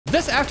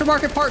This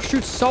aftermarket part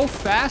shoots so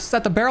fast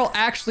that the barrel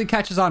actually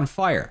catches on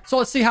fire. So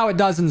let's see how it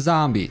does in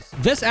zombies.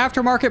 This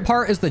aftermarket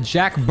part is the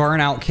Jak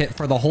Burnout kit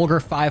for the Holdger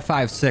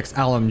 5.56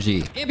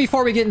 LMG. And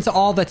before we get into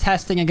all the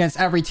testing against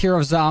every tier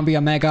of zombie,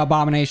 Omega,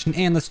 Abomination,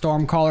 and the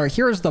Stormcaller,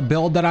 here's the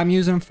build that I'm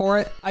using for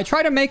it. I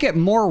try to make it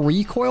more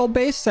recoil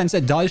based since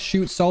it does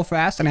shoot so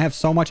fast and I have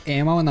so much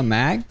ammo in the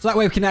mag. So that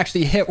way we can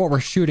actually hit what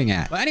we're shooting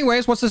at. But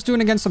anyways, what's this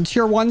doing against some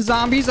tier 1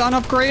 zombies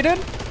unupgraded?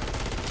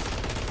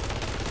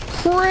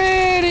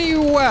 Pretty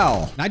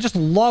well. And I just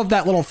love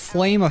that little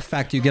flame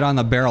effect you get on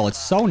the barrel. It's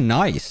so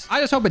nice.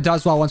 I just hope it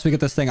does well once we get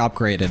this thing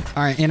upgraded.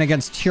 All right, and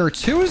against tier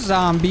 2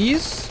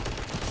 zombies,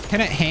 can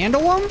it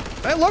handle them?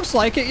 It looks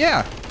like it,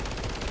 yeah.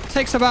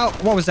 Takes about,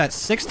 what was that,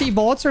 60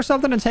 bullets or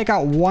something to take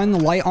out one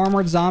light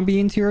armored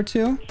zombie in tier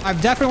 2?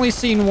 I've definitely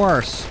seen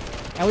worse.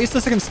 At least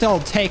this can still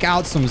take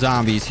out some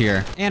zombies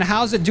here. And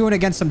how's it doing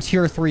against some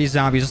tier 3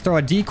 zombies? Just throw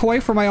a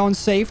decoy for my own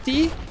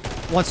safety.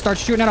 Let's start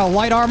shooting at a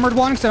light armored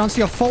one because I don't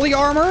see a fully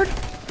armored.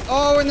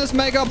 Oh, and this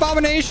Mega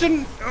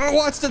Abomination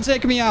wants to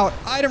take me out.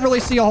 I didn't really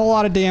see a whole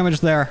lot of damage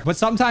there. But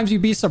sometimes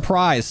you'd be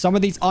surprised. Some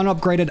of these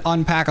unupgraded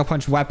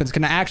Unpack-a-Punch weapons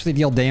can actually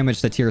deal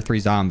damage to tier 3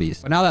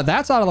 zombies. But now that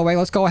that's out of the way,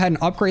 let's go ahead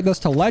and upgrade this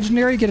to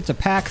Legendary, get it to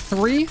Pack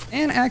 3,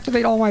 and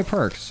activate all my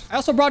perks. I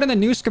also brought in the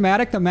new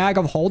schematic, the Mag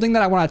of Holding,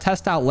 that I want to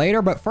test out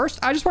later. But first,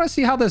 I just want to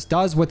see how this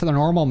does with the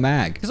normal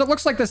mag. Because it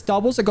looks like this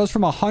doubles. It goes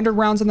from 100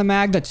 rounds in the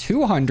mag to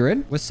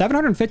 200 with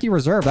 750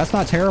 reserve. That's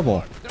not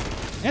terrible.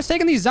 And it's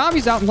taking these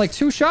zombies out in like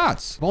 2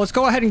 shots. Well, let's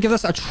go ahead and give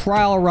this a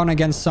trial run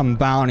against some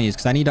bounties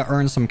because I need to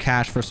earn some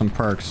cash for some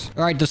perks.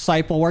 All right,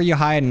 Disciple, where are you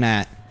hiding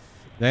at?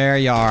 There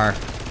you are.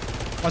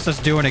 What's this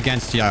doing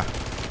against you?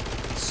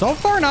 So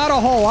far, not a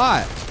whole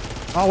lot.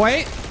 Oh,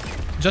 wait.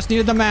 Just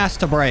needed the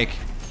mask to break.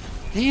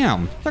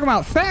 Damn. Talking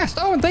about fast.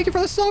 Oh, and thank you for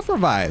the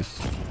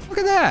self-revives. Look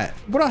at that.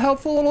 What a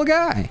helpful little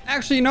guy.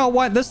 Actually, you know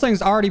what? This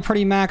thing's already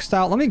pretty maxed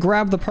out. Let me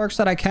grab the perks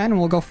that I can and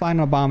we'll go find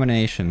an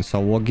Abomination.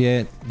 So we'll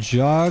get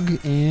Jug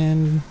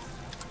and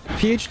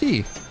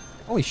PhD.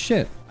 Holy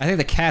shit. I think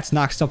the cat's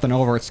knocked something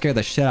over. It scared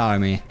the shit out of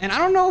me. And I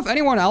don't know if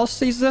anyone else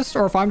sees this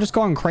or if I'm just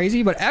going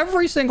crazy, but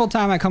every single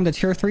time I come to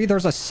tier 3,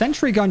 there's a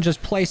sentry gun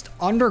just placed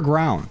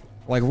underground.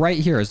 Like right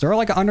here. Is there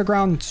like an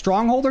underground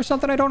stronghold or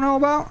something I don't know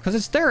about? Because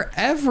it's there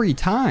every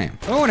time.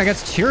 Oh, and it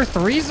gets tier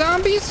 3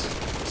 zombies?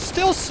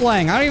 Still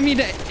slaying. I don't even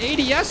need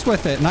to ADS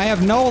with it. And I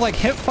have no like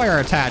hip fire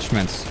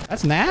attachments.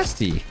 That's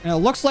nasty. And it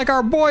looks like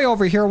our boy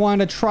over here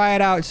wanted to try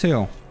it out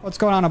too. What's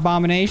going on,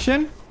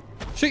 Abomination?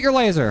 Shoot your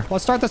laser.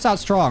 Let's start this out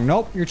strong.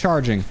 Nope, you're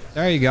charging.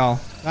 There you go.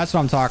 That's what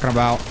I'm talking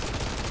about.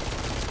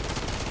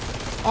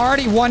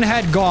 Already one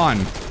head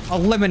gone.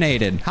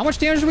 Eliminated. How much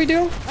damage do we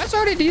do? That's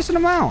already a decent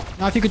amount.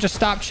 Now, if you could just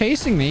stop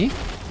chasing me,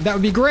 that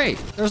would be great.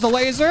 There's the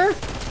laser.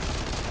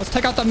 Let's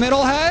take out the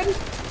middle head.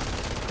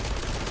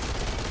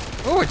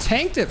 Oh, it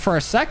tanked it for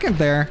a second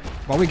there.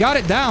 Well, we got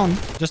it down.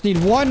 Just need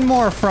one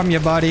more from you,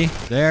 buddy.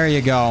 There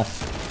you go.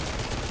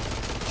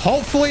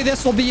 Hopefully,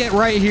 this will be it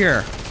right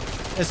here.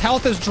 His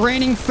health is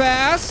draining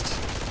fast.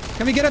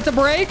 Can we get it to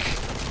break?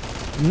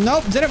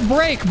 Nope, didn't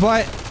break,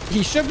 but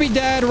he should be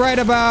dead right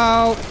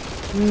about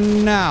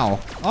now.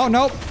 Oh,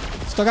 nope.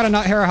 Still got a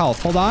nut hair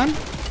health. Hold on.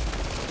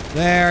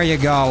 There you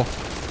go.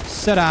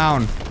 Sit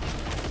down.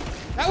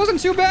 That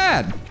wasn't too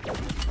bad.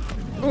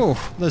 Ooh,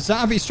 the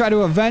zombies try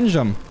to avenge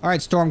him. All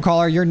right,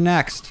 Stormcaller, you're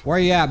next. Where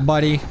you at,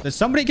 buddy? Did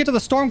somebody get to the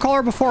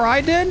Stormcaller before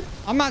I did?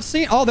 I'm not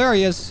seeing... Oh, there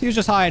he is. He was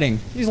just hiding.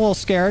 He's a little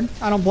scared.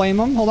 I don't blame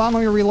him. Hold on, let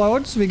me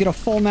reload so we get a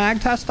full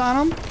mag test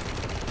on him.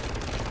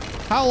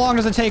 How long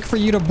does it take for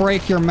you to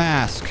break your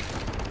mask?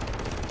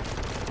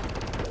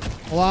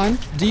 Hold on.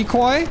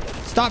 Decoy.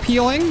 Stop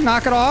healing.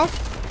 Knock it off.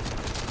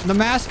 The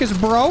mask is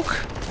broke.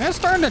 And it's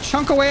starting to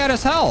chunk away at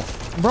his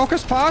health. Broke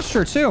his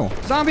posture, too.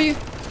 Zombie,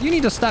 you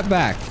need to step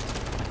back.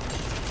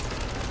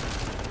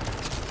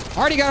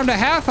 Already got him to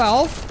half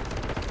health.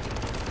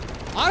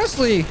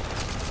 Honestly,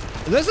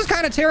 this is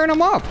kind of tearing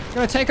him up.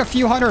 Gonna take a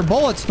few hundred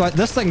bullets, but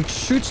this thing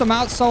shoots him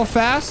out so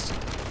fast.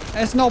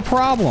 It's no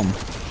problem.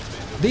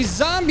 These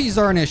zombies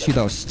are an issue,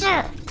 though.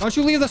 Don't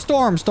you leave the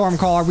storm,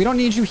 Stormcaller. We don't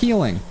need you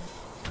healing.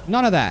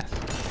 None of that.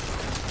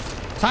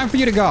 Time for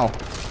you to go.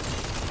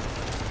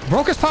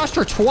 Broke his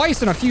posture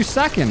twice in a few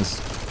seconds.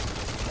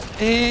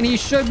 And he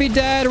should be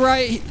dead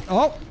right...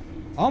 Oh,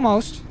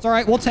 almost. It's all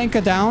right. We'll tank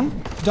it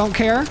down. Don't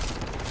care.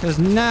 Because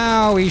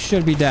now he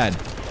should be dead.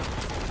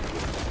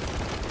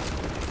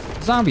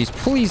 Zombies,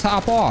 please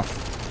hop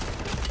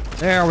off.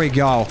 There we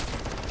go.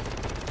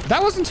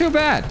 That wasn't too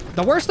bad.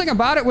 The worst thing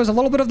about it was a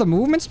little bit of the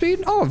movement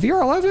speed. Oh, a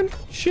VR11?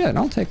 Shit,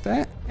 I'll take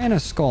that. And a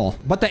skull.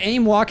 But the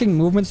aim walking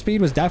movement speed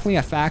was definitely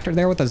a factor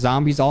there with the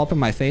zombies all up in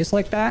my face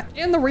like that.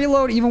 And the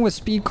reload, even with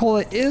speed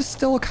cola, is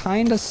still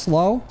kind of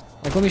slow.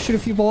 Like, let me shoot a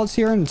few bullets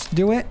here and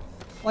do it.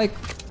 Like,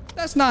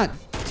 that's not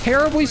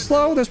terribly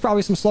slow. There's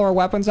probably some slower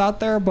weapons out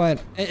there,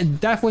 but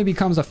it definitely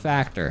becomes a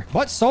factor.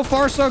 But so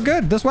far, so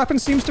good. This weapon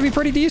seems to be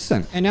pretty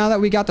decent. And now that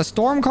we got the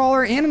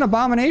Stormcaller and an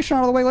Abomination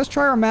out of the way, let's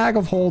try our Mag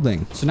of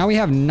Holding. So now we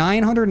have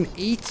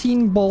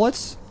 918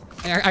 bullets.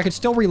 I could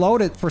still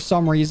reload it for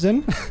some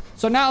reason.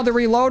 So now the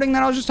reloading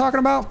that I was just talking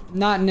about,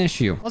 not an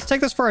issue. Let's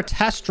take this for a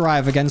test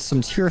drive against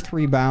some tier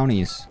 3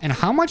 bounties. And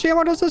how much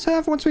ammo does this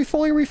have once we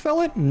fully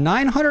refill it?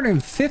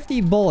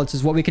 950 bullets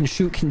is what we can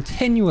shoot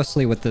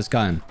continuously with this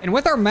gun. And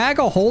with our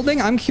Maga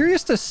holding, I'm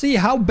curious to see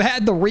how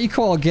bad the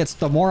recoil gets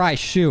the more I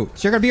shoot.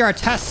 So you're gonna be our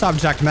test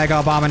subject, Mega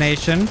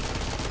Abomination.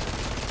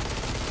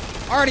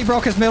 Already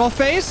broke his middle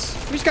face.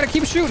 We just gotta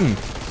keep shooting.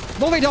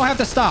 Well, we don't have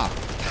to stop.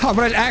 I'm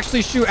gonna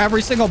actually shoot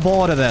every single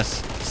bullet of this.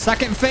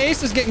 Second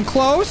face is getting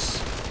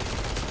close.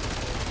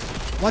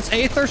 Let's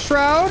Aether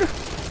Shroud.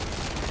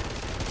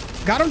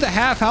 Got him to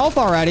half health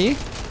already.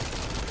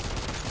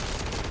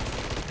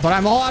 But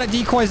I'm all out of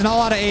decoys and all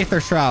out of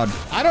Aether Shroud.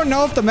 I don't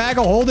know if the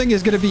Maga holding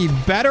is going to be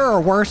better or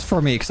worse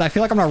for me, because I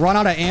feel like I'm going to run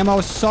out of ammo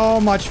so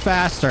much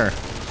faster.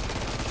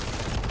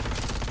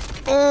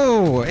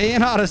 Oh,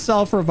 and out of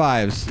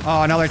self-revives.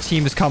 Oh, another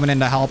team is coming in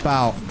to help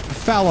out.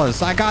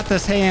 Fellas, I got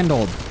this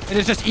handled. It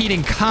is just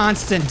eating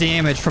constant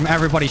damage from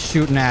everybody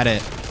shooting at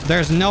it.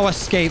 There's no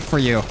escape for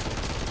you.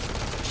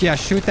 Yeah,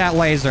 shoot that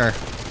laser.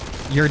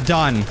 You're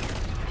done.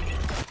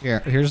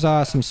 Here's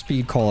some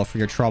speed cola for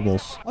your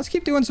troubles. Let's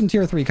keep doing some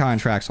tier 3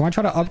 contracts. I want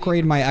to try to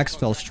upgrade my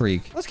exfil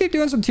streak. Let's keep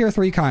doing some tier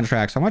 3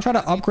 contracts. I want to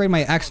try to upgrade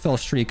my exfil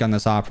streak on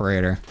this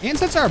operator. And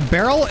since our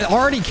barrel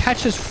already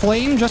catches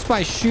flame just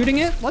by shooting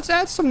it, let's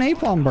add some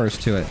napalm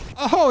burst to it.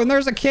 Oh, and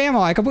there's a camo.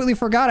 I completely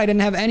forgot I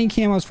didn't have any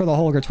camos for the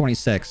Holdger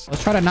 26.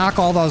 Let's try to knock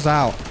all those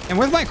out. And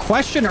with my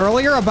question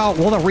earlier about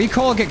will the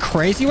recoil get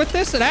crazy with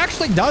this, it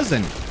actually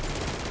doesn't.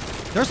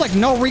 There's like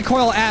no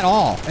recoil at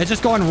all. It's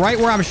just going right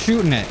where I'm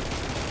shooting it.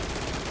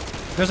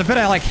 There's a bit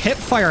of like hip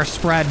fire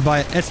spread,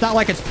 but it's not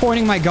like it's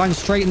pointing my gun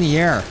straight in the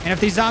air. And if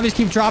these zombies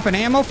keep dropping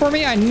ammo for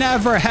me, I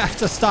never have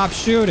to stop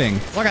shooting.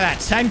 Look at that.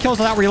 10 kills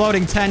without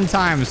reloading 10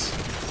 times.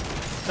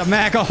 The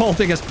Maga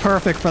holding is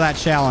perfect for that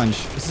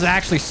challenge. This is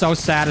actually so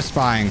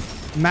satisfying.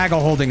 Maga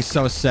holding's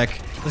so sick.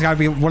 This has got to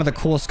be one of the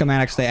coolest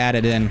schematics they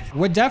added in.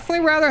 Would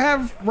definitely rather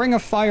have Ring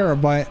of Fire,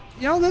 but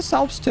you know, this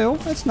helps too.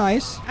 It's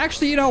nice.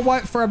 Actually, you know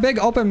what? For a big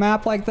open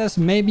map like this,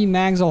 maybe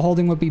Magzo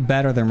holding would be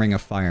better than Ring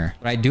of Fire.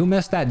 But I do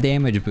miss that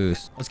damage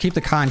boost. Let's keep the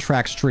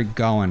contract streak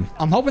going.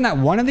 I'm hoping that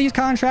one of these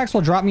contracts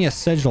will drop me a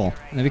sigil.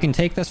 And then we can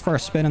take this for a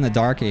spin in the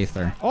Dark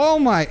Aether. Oh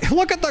my,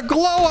 look at the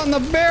glow on the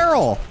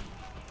barrel.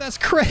 That's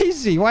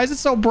crazy. Why is it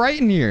so bright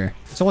in here?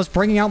 So it's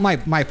bringing out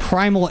my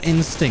primal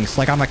instincts,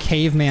 like I'm a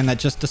caveman that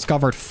just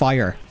discovered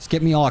fire. Just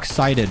get me all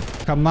excited.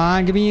 Come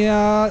on, give me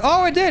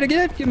oh, it did. It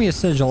did give me a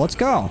sigil. Let's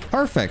go.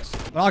 Perfect.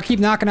 But I'll keep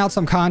knocking out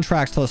some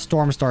contracts till the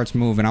storm starts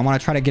moving. I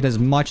want to try to get as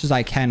much as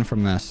I can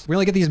from this. We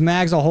only get these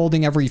mags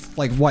holding every,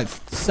 like, what,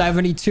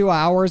 72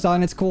 hours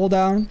on its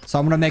cooldown? So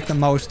I'm going to make the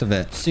most of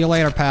it. See you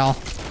later, pal.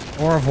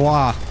 Au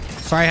revoir.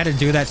 Sorry I had to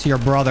do that to your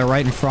brother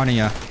right in front of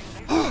you.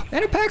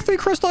 And a pack 3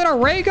 crystal and a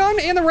ray gun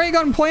and the ray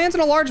gun plans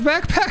and a large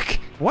backpack.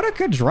 What a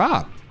good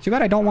drop. Too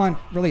bad I don't want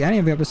really any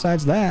of it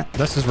besides that.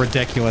 This is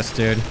ridiculous,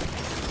 dude.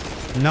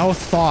 No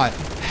thought.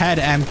 Head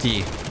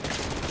empty.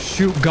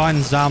 Shoot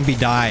gun, zombie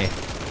die.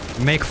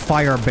 Make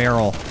fire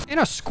barrel. And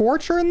a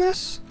scorcher in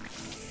this?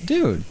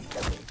 Dude,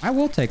 I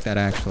will take that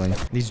actually.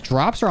 These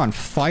drops are on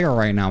fire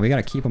right now. We got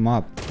to keep them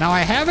up. Now,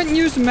 I haven't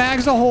used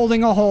Magza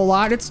holding a whole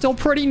lot. It's still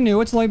pretty new.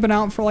 It's only been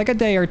out for like a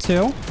day or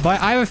two. But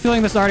I have a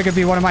feeling this is already going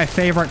to be one of my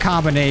favorite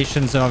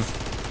combinations of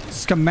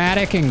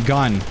schematic and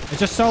gun. It's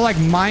just so like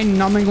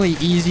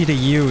mind-numbingly easy to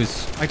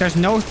use. Like there's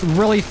no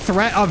really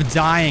threat of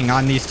dying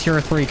on these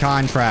tier 3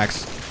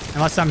 contracts.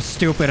 Unless I'm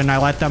stupid and I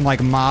let them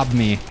like mob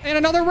me. And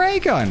another ray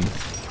gun.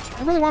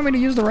 I really want me to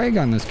use the ray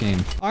gun this game.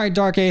 All right,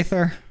 Dark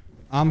Aether.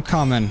 I'm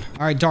coming.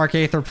 All right, Dark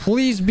Aether,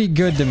 please be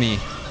good to me.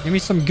 Give me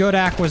some good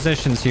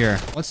acquisitions here.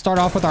 Let's start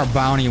off with our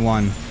bounty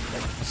one.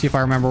 Let's see if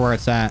I remember where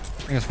it's at. I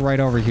think it's right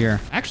over here.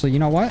 Actually, you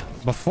know what?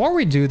 Before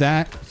we do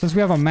that, since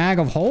we have a mag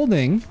of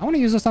holding, I want to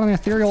use this on an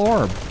ethereal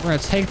orb. We're going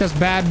to take this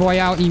bad boy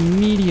out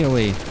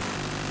immediately.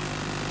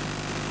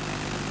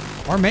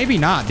 Or maybe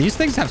not. These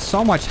things have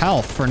so much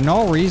health for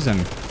no reason.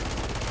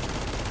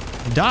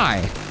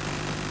 Die.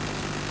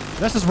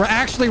 This is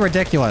actually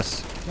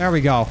ridiculous. There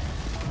we go.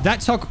 That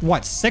took,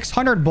 what,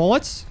 600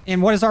 bullets?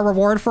 And what is our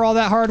reward for all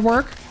that hard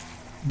work?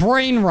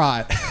 Brain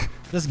rot.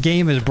 This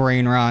game is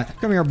brain rot.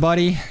 Come here,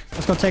 buddy.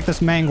 Let's go take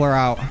this mangler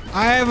out.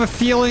 I have a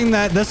feeling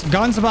that this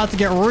gun's about to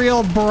get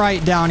real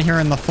bright down here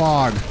in the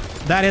fog.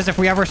 That is, if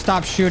we ever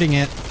stop shooting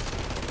it.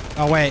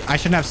 Oh, wait. I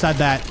shouldn't have said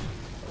that.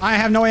 I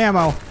have no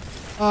ammo.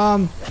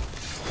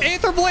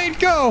 Aether Blade,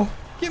 go!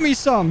 Give me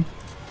some.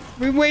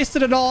 We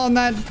wasted it all on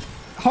that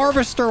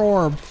harvester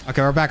orb.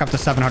 Okay, we're back up to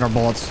 700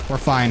 bullets. We're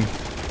fine.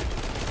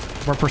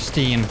 We're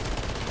pristine.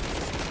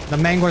 The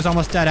mangler's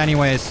almost dead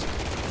anyways.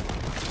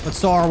 But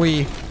so are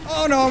we.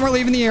 Oh no, we're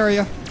leaving the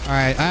area. All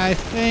right, I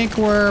think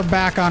we're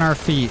back on our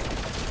feet.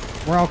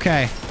 We're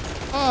okay.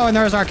 Oh, and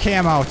there's our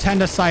camo. 10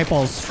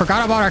 disciples.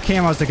 Forgot about our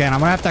camos again. I'm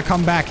gonna have to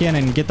come back in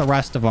and get the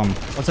rest of them.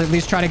 Let's at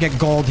least try to get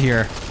gold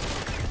here.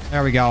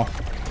 There we go.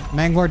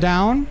 Mangler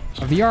down.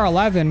 A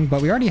VR11,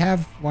 but we already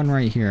have one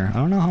right here. I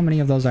don't know how many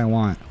of those I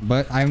want,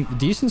 but I'm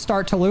decent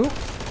start to loot.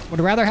 Would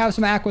rather have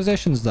some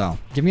acquisitions, though.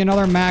 Give me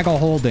another Maggle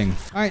holding.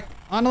 All right,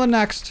 on to the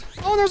next.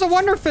 Oh, there's a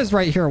Wonder Fizz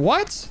right here.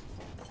 What?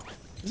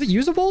 Is it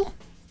usable?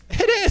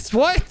 It is.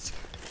 What?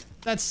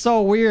 That's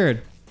so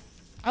weird.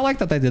 I like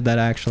that they did that,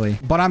 actually.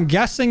 But I'm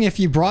guessing if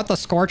you brought the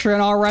Scorcher in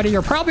already,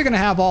 you're probably going to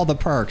have all the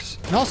perks.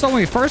 And also, when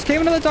we first came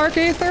into the Dark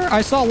Aether,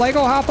 I saw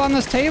Lego hop on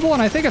this table,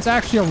 and I think it's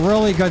actually a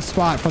really good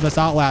spot for this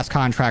Outlast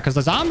contract, because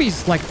the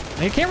zombies, like,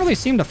 they can't really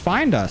seem to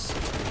find us.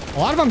 A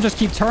lot of them just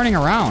keep turning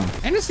around.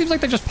 And it seems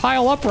like they just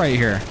pile up right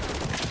here.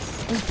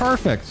 This is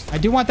perfect. I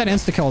do want that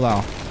insta-kill,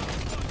 though.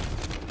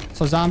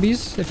 So,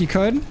 zombies, if you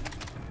could.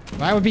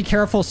 But I would be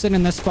careful sitting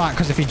in this spot,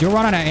 because if you do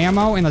run out of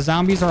ammo and the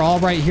zombies are all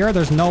right here,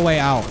 there's no way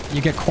out.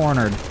 You get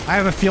cornered. I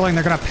have a feeling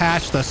they're going to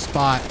patch this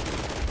spot.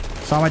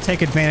 So I'm going to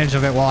take advantage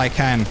of it while I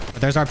can. But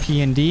there's our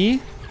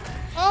P&D.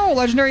 Oh,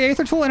 Legendary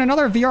Aether Tool and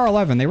another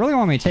VR11. They really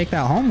want me to take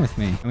that home with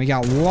me. And we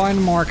got one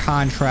more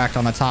contract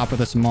on the top of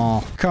this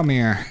mall. Come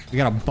here. We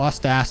got to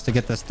bust ass to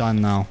get this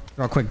done, though.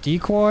 Throw a quick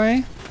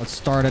decoy. Let's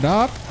start it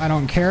up. I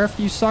don't care if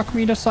you suck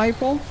me,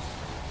 Disciple.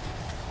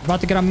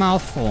 About to get a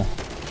mouthful.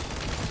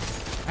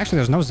 Actually,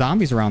 there's no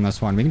zombies around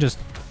this one. We can just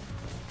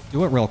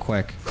do it real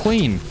quick.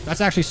 Clean. That's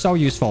actually so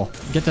useful.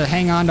 Get to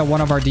hang on to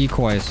one of our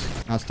decoys.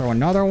 Now let's throw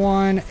another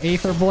one.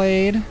 Aether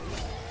Blade.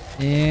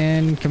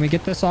 And can we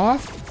get this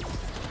off?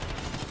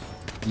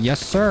 Yes,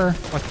 sir.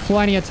 With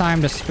plenty of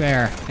time to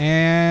spare.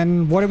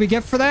 And what do we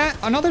get for that?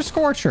 Another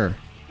Scorcher.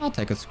 I'll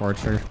take a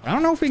Scorcher. I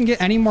don't know if we can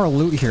get any more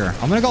loot here.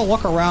 I'm going to go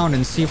look around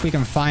and see if we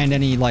can find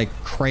any, like,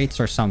 crates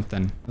or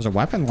something. There's a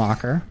weapon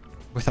locker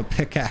with a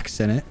pickaxe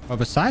in it. But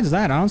besides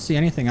that, I don't see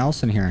anything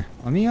else in here.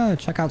 Let me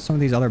check out some of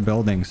these other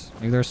buildings.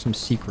 Maybe there's some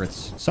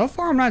secrets. So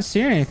far, I'm not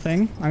seeing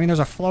anything. I mean, there's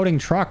a floating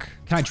truck.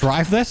 Can I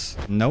drive this?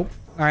 Nope.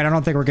 All right, I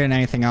don't think we're getting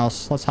anything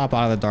else. Let's hop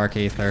out of the Dark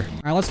Aether.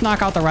 All right, let's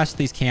knock out the rest of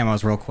these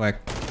camos real quick.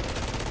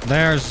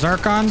 There's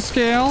Zircon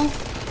Scale.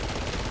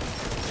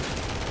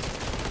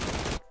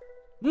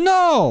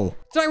 No!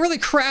 Did I really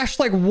crash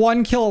like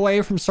 1 kill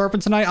away from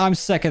Serpentinite? I'm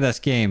sick of this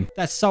game.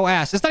 That's so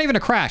ass. It's not even a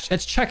crash.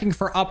 It's checking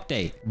for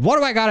update. What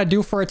do I gotta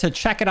do for it to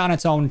check it on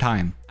its own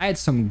time? I had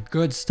some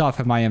good stuff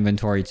in my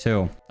inventory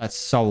too. That's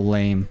so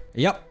lame.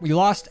 Yep, we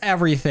lost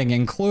everything,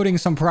 including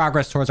some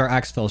progress towards our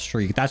exfil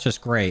streak. That's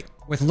just great.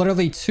 With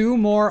literally 2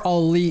 more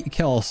elite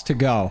kills to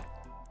go.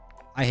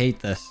 I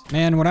hate this.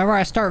 Man, whenever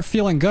I start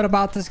feeling good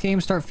about this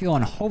game, start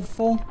feeling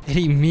hopeful, it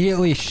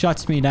immediately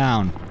shuts me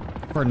down.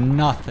 For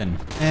nothing.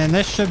 And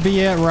this should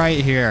be it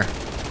right here.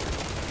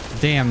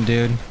 Damn,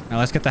 dude. Now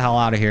let's get the hell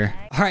out of here.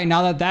 All right,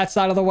 now that that's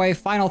out of the way,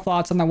 final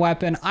thoughts on the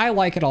weapon. I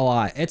like it a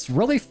lot. It's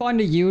really fun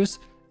to use.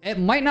 It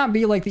might not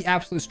be like the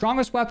absolute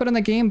strongest weapon in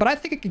the game, but I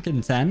think it can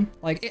contend.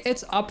 Like,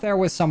 it's up there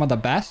with some of the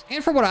best.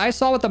 And from what I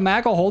saw with the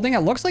Maggle holding, it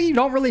looks like you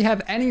don't really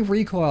have any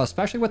recoil,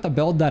 especially with the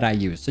build that I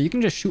use. So you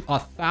can just shoot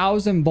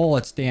 1,000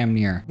 bullets damn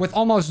near with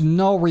almost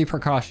no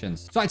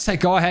repercussions. So I'd say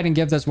go ahead and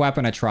give this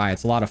weapon a try.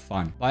 It's a lot of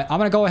fun. But I'm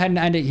going to go ahead and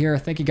end it here.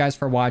 Thank you guys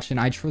for watching.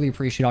 I truly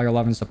appreciate all your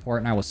love and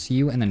support, and I will see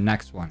you in the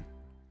next one.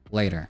 Later.